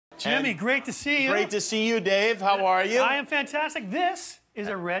Jimmy, great to see you. Great to see you, Dave. How are you? I am fantastic. This is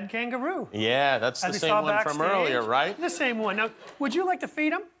a red kangaroo. Yeah, that's the same one from earlier, right? The same one. Now, would you like to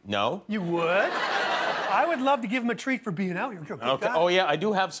feed him? No. You would? I would love to give him a treat for being out here. Okay. Oh, yeah, I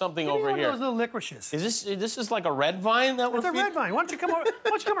do have something over here. Give me one of those little licorices. Is this like a red vine that we're feeding? It's a red vine. Why don't you come over? Why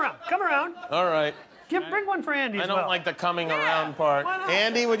don't you come around? Come around. All right. Bring one for Andy as well. I don't like the coming around part. Why not?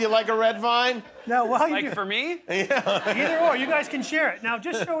 Andy, would you like a red vine? No, well, like for me? Yeah. Either or. You guys can share it. Now,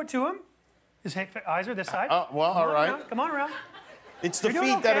 just show it to him. His eyes are this side. Well, all right. Come on around. It's the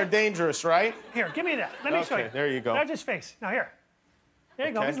feet that are dangerous, right? Here, give me that. Let me show you. There you go. Nudge his face. Now, here. There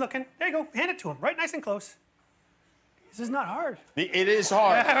you go. He's looking. There you go. Hand it to him. Right nice and close. This is not hard. It is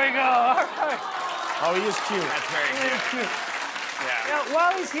hard. There we go. All right. Oh, he is cute. That's very cute. Now,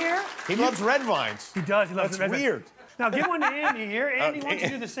 while he's here... He loves red vines. He does. He loves red vines. That's weird. Now, give one to Andy here. Andy wants to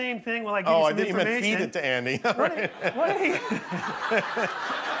do the same thing while I give you some information. Oh, I didn't even feed it to Andy.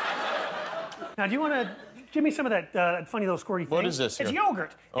 Now, do you want to give me some of that funny little squirty thing? What is this here? It's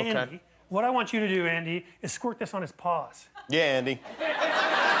yogurt. Okay. Andy, what I want you to do, Andy, is squirt this on his paws. Yeah, Andy.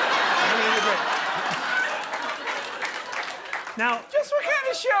 Now, just what kind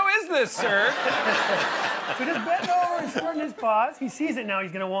of show is this, sir? So just bend over and squirt in his paws. He sees it now.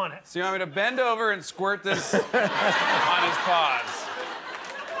 He's going to want it. So you want me to bend over and squirt this on his paws?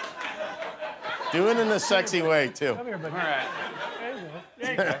 Do it in a sexy way, too. Come here, buddy. All right. There you go.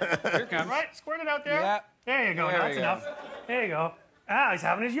 There you go. Here it comes. Right, squirt it out there. Yeah. There you go. There That's enough. There you go. Ah, he's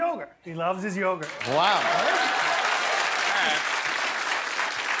having his yogurt. He loves his yogurt. Wow.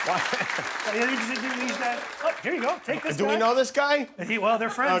 Oh, here you go. Take this. Do we know this guy? Well,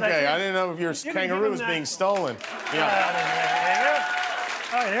 they're friends. Okay, I didn't know if your kangaroo was being stolen. Yeah. There you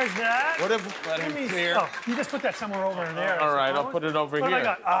go. All right, there's that. What if... Let him clear. Oh, you just put that somewhere over there. All right, I'll put it over here. What have I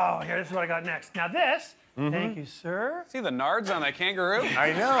got? Oh, here, this is what I got next. Now this, thank you, sir. See the nards on that kangaroo?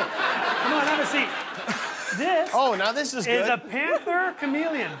 I know. Come on, have a seat. This now this is good. Is a panther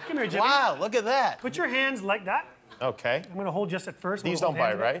chameleon. Come here, Jimmy. Wow, look at that. Put your hands like that. Okay. I'm going to hold just at first. These don't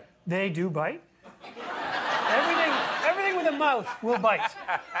bite, right? They do bite. Everything with a mouth will bite.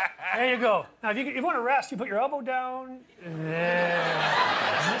 There you go. Now, if you want to rest, you put your elbow down. There.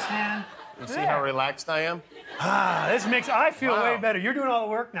 And this hand. You see how relaxed I am? This makes, I feel way better. You're doing all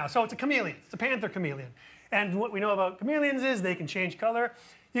the work now. So it's a chameleon. It's a panther chameleon. And what we know about chameleons is they can change color.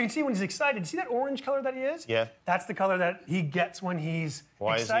 You can see when he's excited. See that orange color that he is? Yeah. That's the color that he gets when he's excited.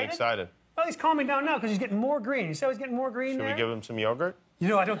 Why is he excited? Well, he's calming down now because he's getting more green. You see how he's getting more green there? Should we give him some yogurt? You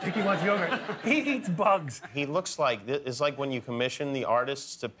know, I don't think he wants yogurt. He eats bugs. He looks like, it's like when you commission the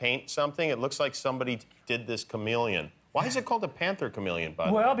artists to paint something, it looks like somebody did this chameleon. Why is it called a panther chameleon,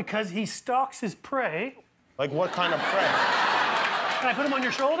 bud? Well, because he stalks his prey. Like what kind of prey? Can I put him on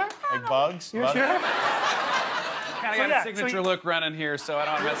your shoulder? Like bugs? You sure? Kind of got a signature look running here, so I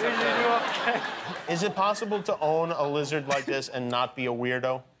don't mess up the... Is it possible to own a lizard like this and not be a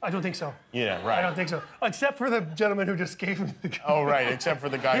weirdo? I don't think so. Yeah, right. I don't think so. Except for the gentleman who just gave me the guy. Oh, right, except for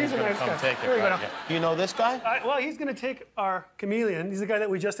the guy who's going to come take it. Right, yeah. Do you know this guy? Well, he's going to take our chameleon. He's the guy that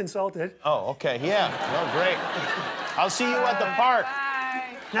we just insulted. Oh, okay, yeah. Well, great. I'll see you at the park.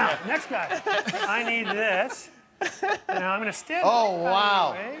 Bye. Now, next guy. I need this. Now, I'm going to stand. Oh,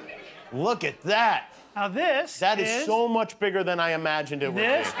 wow. Look at that. Now, that is so much bigger than I imagined it would be.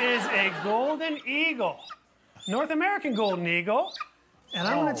 This is a golden eagle. North American golden eagle. And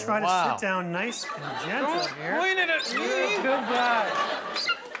I'm going to try to sit down nice and gentle here. Point it at me. Good guy.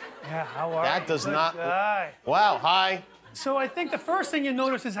 Yeah, how are you? That does not... Guy. Wow, hi. So I think the first thing you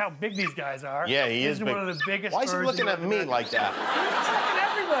notice is how big these guys are. Yeah, he is big. One of the biggest Why is he looking at me like that? He's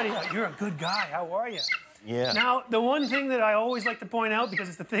looking at everybody. You're a good guy. How are you? Yeah. Now, the one thing that I always like to point out, because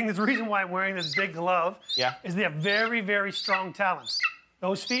it's the reason why I'm wearing this big glove, is they have very, very strong talons.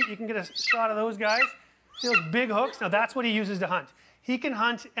 Those feet, you can get a shot of those guys. Those big hooks. Now, that's what he uses to hunt. He can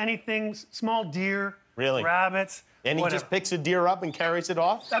hunt anything, small deer, rabbits, and he just picks a deer up and carries it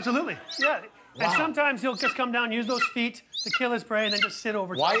off? Absolutely, yeah. Wow. And sometimes he'll just come down, use those feet to kill his prey, and then just sit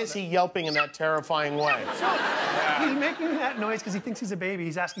over top. Why is he yelping in that terrifying way? So, he's making that noise because he thinks he's a baby.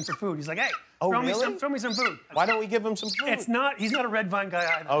 He's asking for food. He's like, hey, throw me some food. Why don't we give him some food? He's not a red vine guy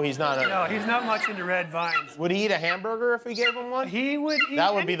either. Oh, he's not No, he's not much into red vines. Would he eat a hamburger if we gave him one? He would eat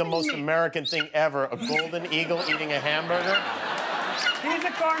That would be the most American thing ever, a golden eagle eating a hamburger. He's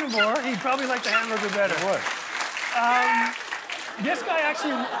a carnivore. He'd probably like the hamburger better. He would. This guy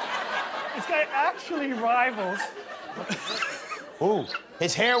actually rivals. Ooh,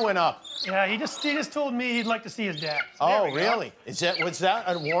 his hair went up. Yeah, he just told me he'd like to see his dad. So oh, really? Was that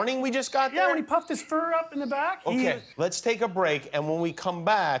a warning we just got there? Yeah, when he puffed his fur up in the back. Okay, let's take a break, and when we come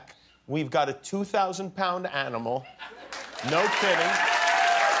back, we've got a 2,000-pound animal. No kidding.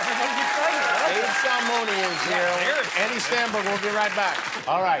 Salmoni is here. Andy Samberg, we'll be right back.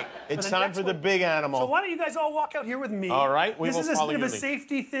 All right, it's time for the big animal. So why don't you guys all walk out here with me? All right, we will follow This is a bit of a lead.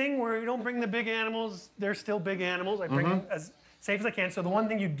 safety thing where you don't bring the big animals. They're still big animals. I bring them as safe as I can. So the one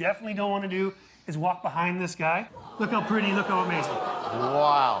thing you definitely don't want to do is walk behind this guy. Look how pretty, look how amazing.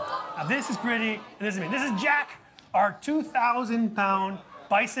 Wow. Now this is pretty, and this is me. This is Jack, our 2,000-pound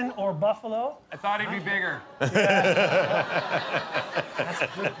bison or buffalo. I thought he'd be bigger. That's a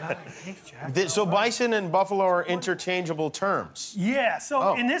good guy. Thanks, Jack. So bison and buffalo are interchangeable terms. Yeah,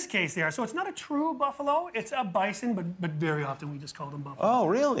 so in this case they are. So it's not a true buffalo, it's a bison, but very often we just call them buffalo. Oh,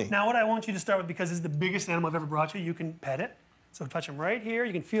 really? Now what I want you to start with, because this is the biggest animal I've ever brought you can pet it. So touch him right here.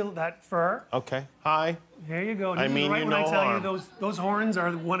 You can feel that fur. Okay. Hi. There you go. I mean, right you when know I tell harm. you those horns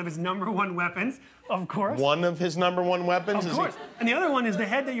are one of his #1 weapons, of course. One of his #1 weapons? Of course. And the other one is the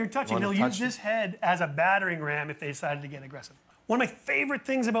head that you're touching. Wanna They'll touch use this head as a battering ram if they decided to get aggressive. One of my favorite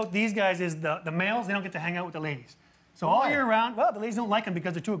things about these guys is the males, they don't get to hang out with the ladies. So all year round, well, the ladies don't like them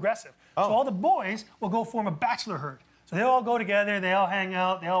because they're too aggressive. So all the boys will go form a bachelor herd. So they all go together, they all hang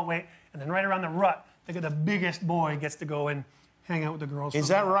out, they all wait, and then right around the rut, the biggest boy gets to go and hang out with the girls. Is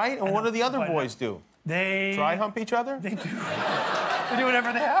that right? And what do the other boys do? They Dry hump each other? They do. They do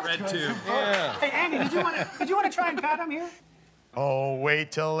whatever they have to. Red tube. Yeah. Hey, Andy, did you want to try and pat him here? Oh,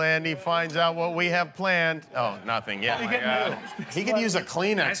 wait till Andy finds out what we have planned. Oh, nothing yet. He could use a I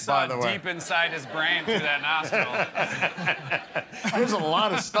Kleenex, saw by the way. deep inside his brain through that nostril. There's a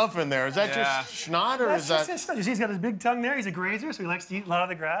lot of stuff in there. Is that just schnot, or That's is just that... his stuff. You see, he's got his big tongue there. He's a grazer, so he likes to eat a lot of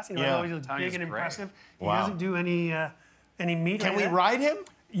the grass. You know, Yeah. always looks Tongue big is and great. impressive. He Wow. doesn't do any meat. Can like we that. ride him?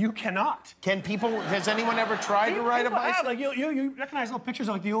 You cannot. Can people... Has anyone ever tried to ride a People have, bison? like you recognize little pictures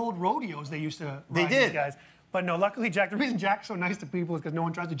of like the old rodeos they used to ride They these did. guys. But no, luckily, Jack, the reason Jack's so nice to people is because no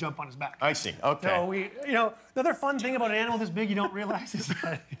one tries to jump on his back. I see. Okay. So the other fun thing about an animal this big you don't realize is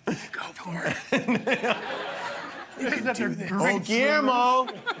that go for it. Oh, Guillermo.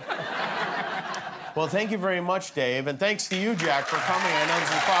 Well, thank you very much, Dave, and thanks to you, Jack, for coming. I know this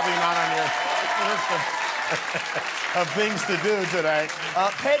is probably not on your list of things to do today.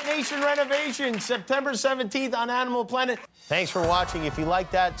 Pet Nation Renovation, September 17th on Animal Planet. Thanks for watching. If you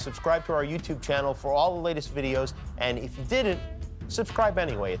like that, subscribe to our YouTube channel for all the latest videos. And if you didn't, subscribe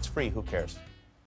anyway. It's free. Who cares?